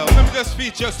while. Let me just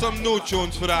feature some new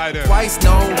tunes for the item. Twice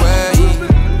no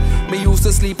way. Me used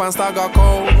to sleep on Stagger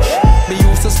Cold. Me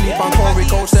used to sleep on Corey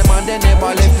Coach. Them and they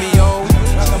never left me out.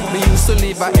 Me used to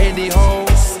live at Eddie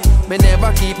House. Me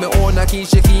never keep me own a key.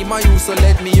 She keep my used to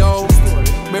let me out.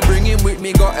 Me bring him with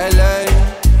me go LA.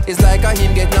 It's like a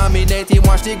him get nominated.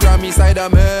 Watch the Grammy side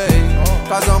of me.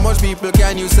 Cause how much people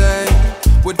can you say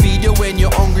would feed you when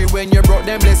you're hungry, when you're broke,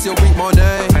 then bless you with money.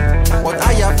 But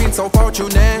I have been so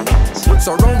fortunate,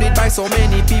 surrounded by so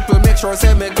many people, make sure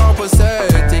say me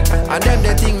compensating. And them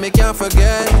they think me can't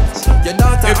forget. You're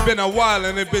not it's been a while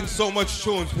and it's been so much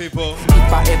tunes, people.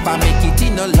 If I make it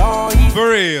in a life, for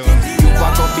real, you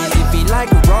are gonna be living like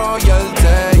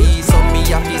royalty. So me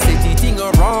happy say the thing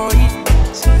right.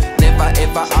 Never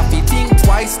ever happy think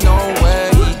twice, no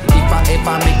way. If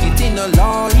I make it in a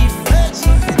life,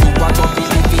 you are gonna be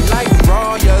living like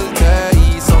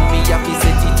royalty. So me happy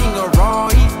say the thing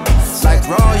right, like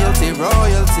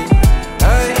royalty.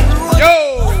 Hey, yo,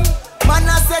 man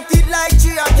I set it like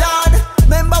G-A-God.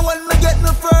 Remember when me get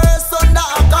me first under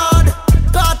a card.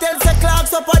 Cartel say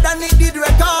clocks up than it did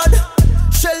record.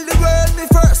 Shell the world me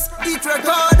first, eat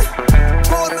record.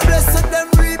 God me blessed them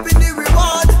reaping the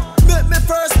reward. Make me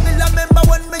first meal, remember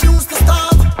when me used to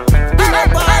starve. Big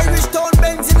up Irish town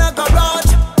Benz in a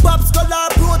garage. Pops color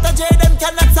protege, them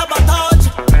cannot sabotage.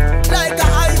 Like a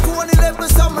iPhone 11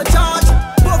 summer charge.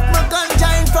 Buff my ganja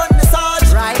in front the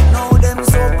Sarge. Right now them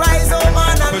surprise, oh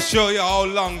man. For show you how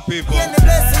long, people. Yeah, the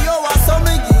blessing you are so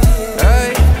me give.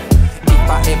 Hey,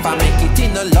 if I make it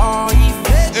in a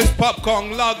life, it's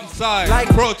Popcorn alongside like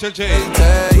Protege.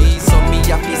 So me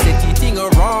happy say the thing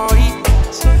right.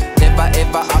 Never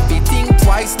ever happy think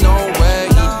twice, no way.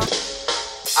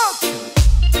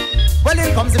 When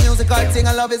it comes to musical thing,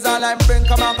 I love is all I bring.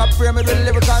 Come on, pray me with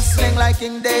lyrical sling like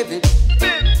King David.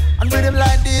 And rhythm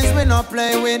like this, we not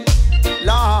play with.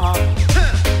 Lord,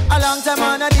 a long time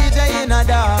on a DJ in a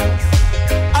dance.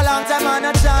 A long time on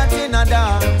a chant in a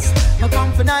dance. Me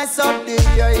come for nice up the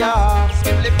area.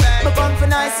 Me come for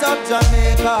nice up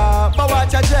Jamaica. But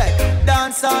watch a jet,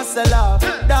 dance and sell off.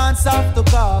 Dance off to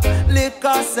car,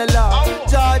 liquor sell off.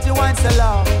 Georgie wine sell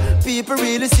off. People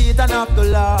really see it and have to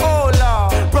laugh. Oh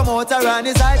Lord, promoter and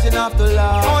his eyes and have to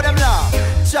laugh. Oh them laugh.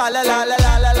 Cha la la la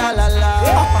la la la la la.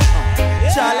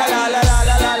 Cha la la la la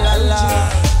la la la la.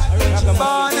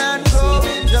 Born and grown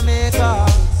in Jamaica.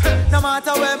 No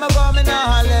matter where me go, me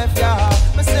nah left ya.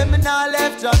 Me say me nah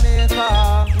left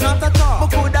Jamaica. Not at all.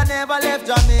 Me coulda never left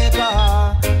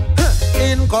Jamaica.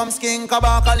 In comes King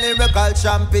Kabaka, lyrical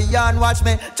champion. Watch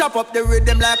me chop up the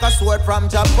rhythm like a sword from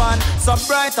Japan. So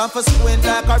bright and for squint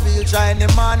like a real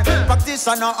Chinese man.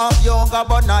 Practitioner of yoga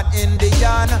but not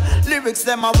Indian. Lyrics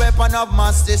them a weapon of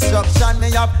mass destruction. Me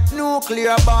have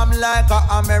nuclear bomb like a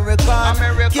American.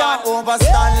 Can't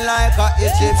overstand like a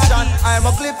Egyptian. I'm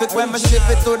a clip it when me ship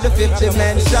it to the fifth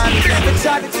dimension. Me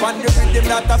chat it from the rhythm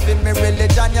that I feel me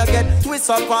religion. You get twist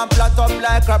up and flat up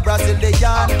like a Brazilian.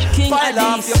 File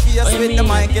off your face with the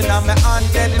mic in my hand.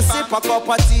 Then me sip a cup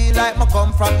of tea like me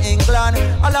come from England.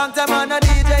 A long time on a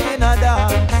DJ in a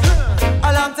dance.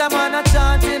 A long time on a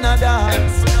chant in a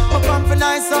dance. Me come for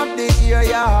nice up the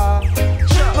area.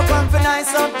 Me come for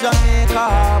nice up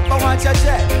Jamaica. But watch your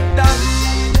jet dance.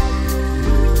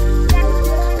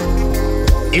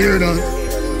 Hear that?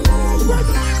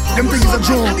 Them things are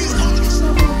joke.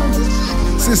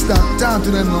 Sister, talk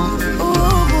to them now.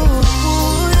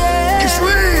 It's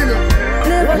real.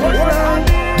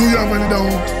 Do you have any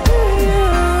doubt?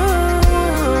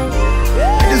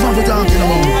 This one for talking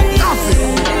about nothing.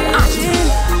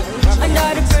 Under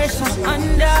the pressure,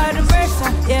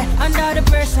 yeah, under the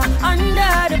pressure.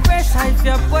 If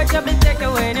your porch up, take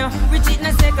away now. Reach it in a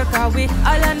second, cause we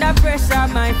all under pressure,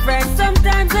 my friend.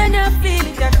 Sometimes when you feel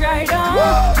it, you cry down.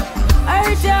 I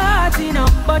hurt your heart, you know,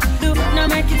 but do not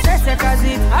make it stress, cause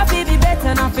it I feel be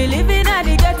better, not feel living at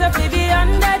the ghetto, feel be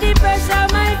under the pressure,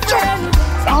 my friend.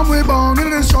 Some we born in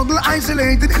the struggle,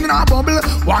 isolated in a bubble.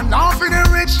 One half for the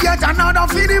rich, yet another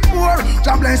for the poor.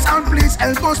 God bless and please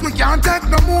help us, we can't take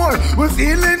no more. We're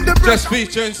feeling the pressure. Just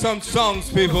featuring some songs,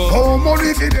 people. Oh,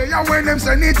 money for the and when them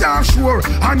send it off sure.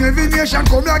 And every nation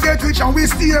come here get rich and we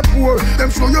stay poor. Them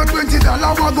show you $20, we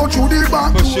go through the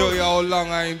back. For sure, you how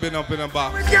long I ain't been up in the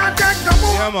back. We can't take no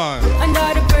more. Yeah, man.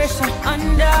 Under the pressure,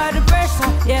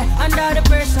 yeah, under the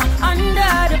pressure.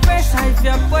 If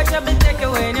your porch up, take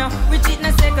away now. Reach it in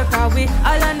a second, cause we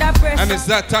all under pressure. And it's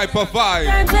that type of vibe.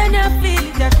 Sometimes when you feel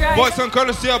it, you cry. Boys and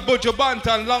courtesy of Buju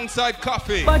Banton alongside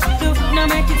Coffee. But do not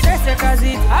make it stress, cause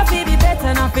it I feel be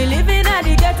better, not feel living at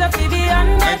the ghetto, feel be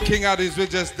under. And King Addies, we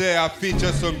just there. I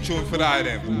feature some tune for that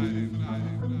them.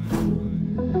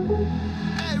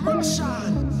 Hey,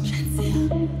 Roshan.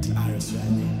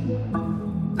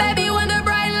 Baby, when the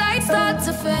bright lights start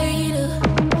to fade,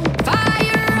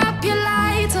 fire up your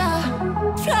lighter,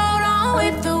 float on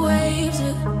with the waves.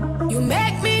 You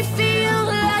make me feel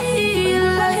like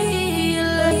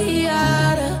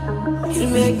you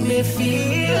make me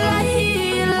feel like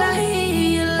you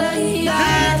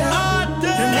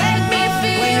make me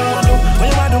feel. What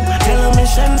you wanna do? Tell me,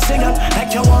 mission sing up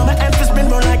like you want my emphasis spin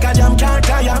roll like a jam can't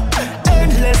tire.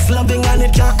 Endless loving and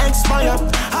it can't expire.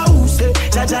 How say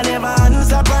Jaja never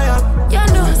answer prayer? You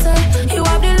know, say you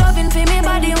have the loving for me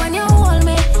body when you hold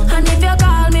me, and if you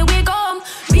call me, we come.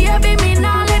 Baby, me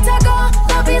now let her go.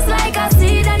 Love is like a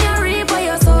seed and you reap what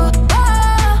you sow.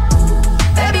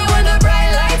 Baby, when the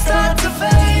bright lights start to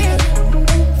fade,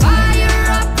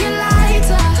 fire up your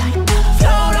lighter,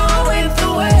 float on with the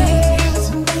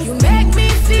waves. You make me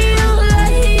feel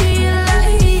like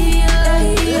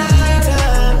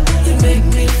you make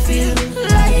me feel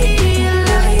like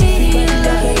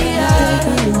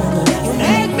you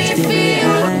make me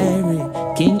feel.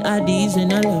 King Addies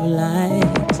in a love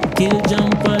life, kill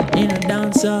jump on in a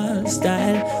dancehall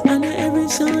style, and every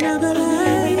sound of a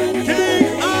life.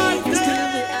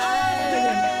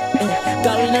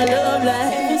 Going a love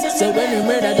life, so when we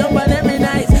murder jump on every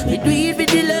night, we do it with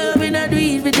the love and I do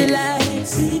it with the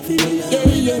lights.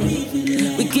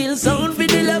 Yeah. We kill sound for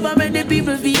the love and make the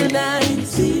people feel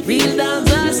nice. Real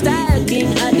dancehall style,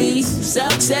 King Addies.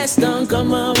 Success don't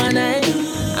come overnight.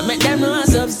 I make them know a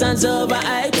substance over.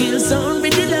 I kill sound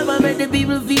with the love and make the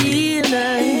people feel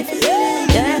nice.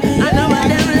 Yeah, I know what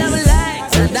them love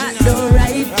likes, and that don't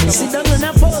right. Sit down on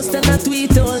a post and a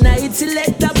tweet all night.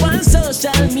 Select up on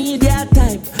social media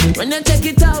type. When you check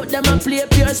it out, them a play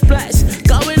pure splash.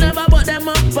 Cause we never put them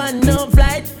up on no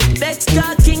flight.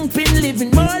 Dexter Kingpin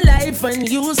living more life. And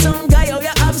you some guy, oh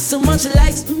you have so much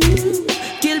likes.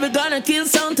 Kill, we gonna kill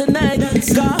sound tonight.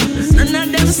 Cause none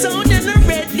of them sound they not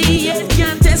ready yet.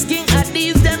 Can't test King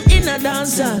Addies them in a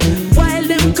dancer. While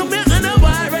them come here on a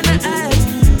war and a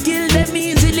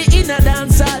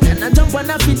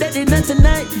be dead in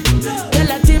tonight.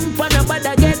 Tell a team for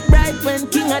nobody get bright when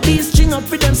King Addies string up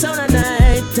with them sound a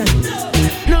night.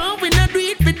 No, we not do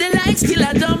it with the lights, still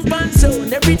I jump on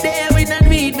sound. Every day we not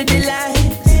do it with the lights.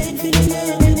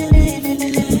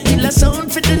 Kill a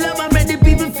sound for the love and make the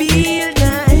people feel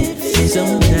nice. So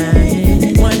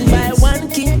nice. One by one,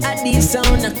 King Addies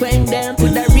sound a quang them.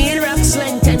 Put a real rock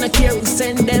slang, kind of care we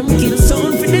send them. Kill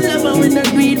sound for the love and we not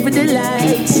do it with the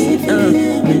lights.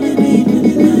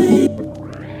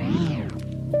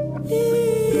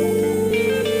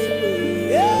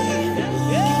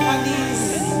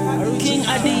 King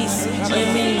Addies, I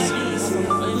mean.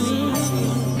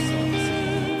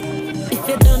 If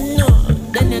you don't know,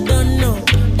 then you don't know.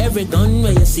 Every gun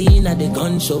where you see in the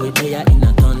gun show it where in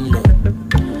a gun low.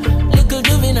 Little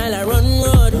juvenile I run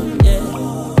road, yeah.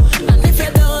 And if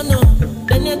you don't know,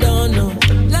 then you don't know.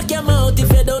 Lock your mouth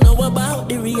if you don't know about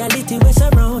the reality we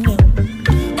surround you.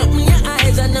 Open your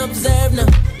eyes and observe now,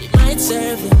 it might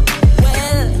serve you.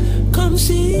 Well, come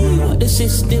see what the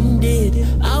system did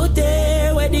out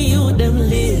there where the youth them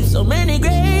live. So many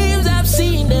graves I've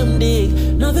seen them dig.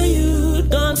 Another youth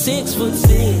gone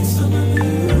 6'6".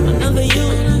 Another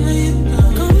youth.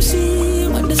 Come see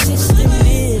what the system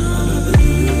did.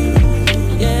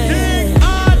 Yeah.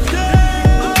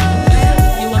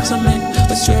 You have some men,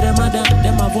 but straight them mother.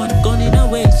 Them have one gun in a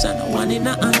waist and one in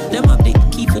a hand. Them have the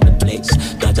key for the place.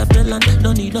 God of the land,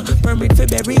 no need no permit for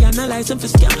berry and a license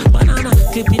for scam. Banana,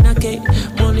 clip in a cake,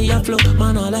 money a flow.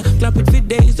 Man all I clap it for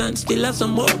days and still have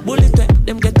some more bullets where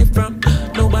them get it from.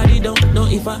 Nobody don't know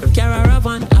if I carry a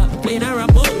van. Playing a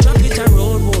rap out, drop it a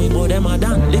road boy. But them a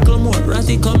done, little more,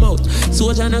 Razzie come out.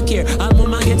 Soldier no care, all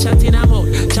mama get shot in a mouth.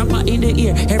 Chopper in the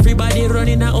ear, everybody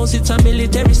running a house. It's a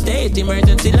military state,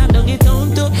 emergency lockdown it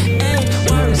down to. Hey,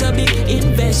 war is a big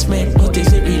investment, but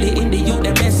is it really in the youth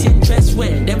the best interest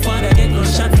when them father get no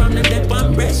shot from the dead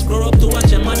palm breast? Grow up to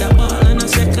watch your mother ball and a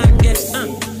second guess.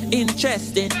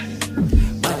 Interesting,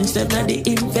 but instead of the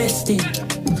investing.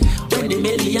 When the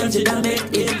millions in a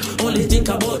make it, only think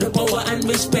about the power and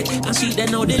respect. I see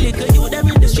them now the little you them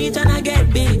in the street and I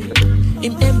get big.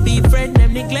 Him MP friend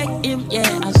them neglect him,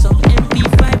 yeah. I saw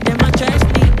MP5 them I try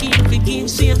sneak in, we give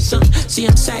same song,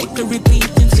 same cycle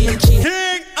repeating, same shit.